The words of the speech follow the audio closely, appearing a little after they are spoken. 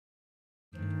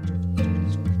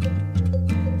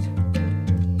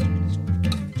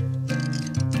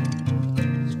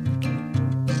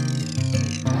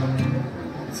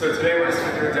So today we're just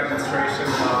going to do a demonstration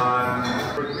on,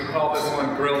 we call this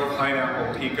one grilled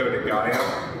pineapple pico de gallo.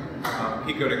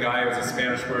 Pico de gallo is a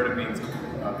Spanish word. It means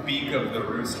beak of the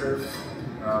rooster.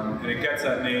 And it gets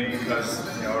that name because,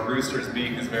 you know, a rooster's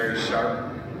beak is very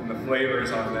sharp, and the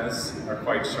flavors on this are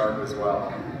quite sharp as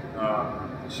well.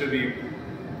 Should be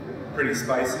pretty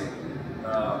spicy,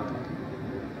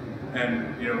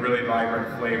 and, you know, really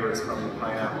vibrant flavors from the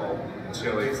pineapple,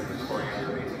 chilies, and the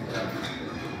coriander leaf.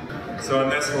 So on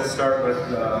this, we'll start with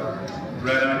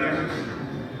red onion.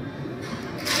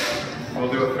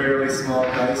 We'll do a fairly small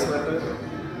dice with it.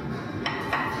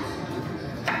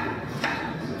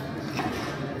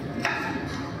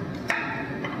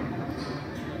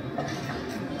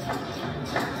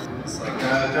 Just like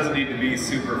that. It doesn't need to be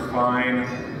super fine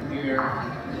here.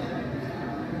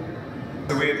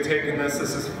 So we had taken this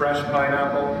is fresh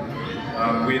pineapple.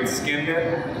 We had skinned it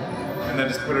and then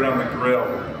just put it on the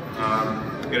grill.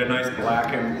 Get a nice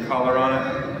blackened color on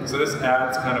it. So this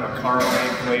adds kind of a caramel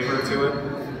flavor to it.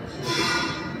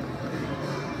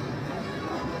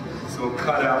 So we'll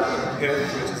cut out the pit,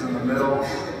 which is in the middle.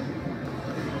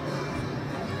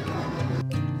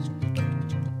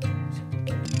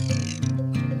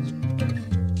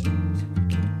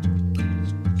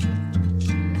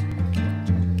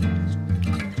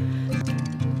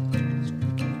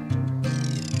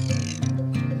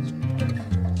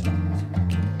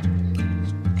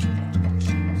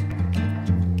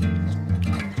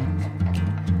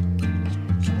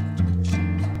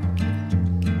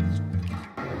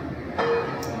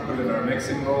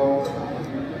 Mixing bowl,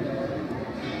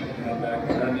 add back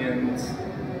the onions.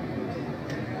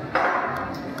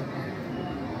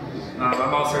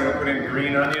 I'm also going to put in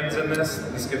green onions in this.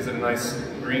 This gives it a nice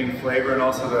green flavor, and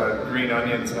also the green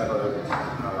onions have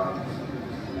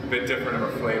a bit different of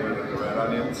a flavor than the red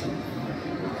onions.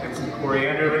 Take some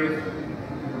coriander leaf.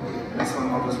 This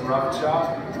one we'll just rough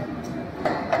chop.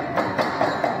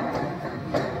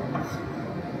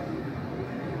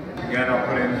 Again, I'll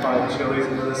put in 5 chilies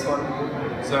into this one.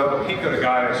 So the pico de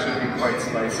gallo should be quite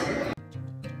spicy.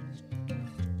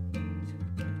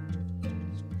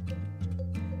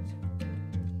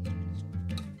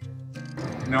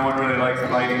 No one really likes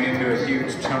biting into a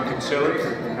huge chunk of chili.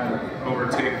 Kind of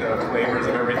overtake the flavors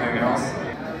of everything else.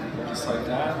 Just like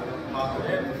that. Pop it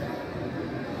in.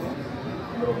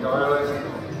 A little garlic.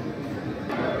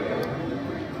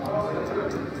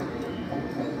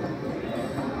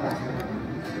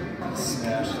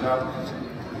 Smash it up.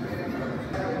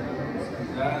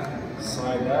 Like that.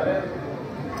 Slide that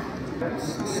in.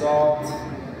 Some salt,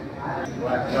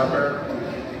 black pepper,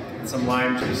 and some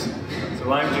lime juice. So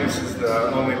lime juice is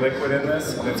the only liquid in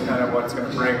this, and it's kind of what's going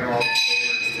to bring all the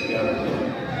flavors together.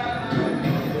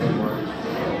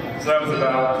 So that was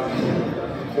about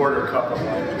a quarter cup of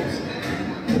lime juice.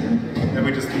 And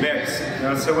we just mix. You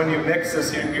know, so when you mix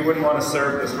this, you wouldn't want to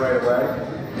serve this right away.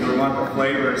 You would want the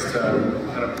flavors to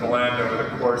kind of blend over the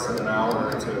course of an hour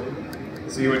or two.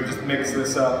 So you would just mix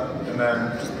this up and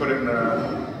then just put it in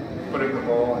the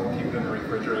bowl and keep it in the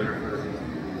refrigerator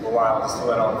for a while, just to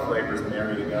let all the flavors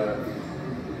marry together.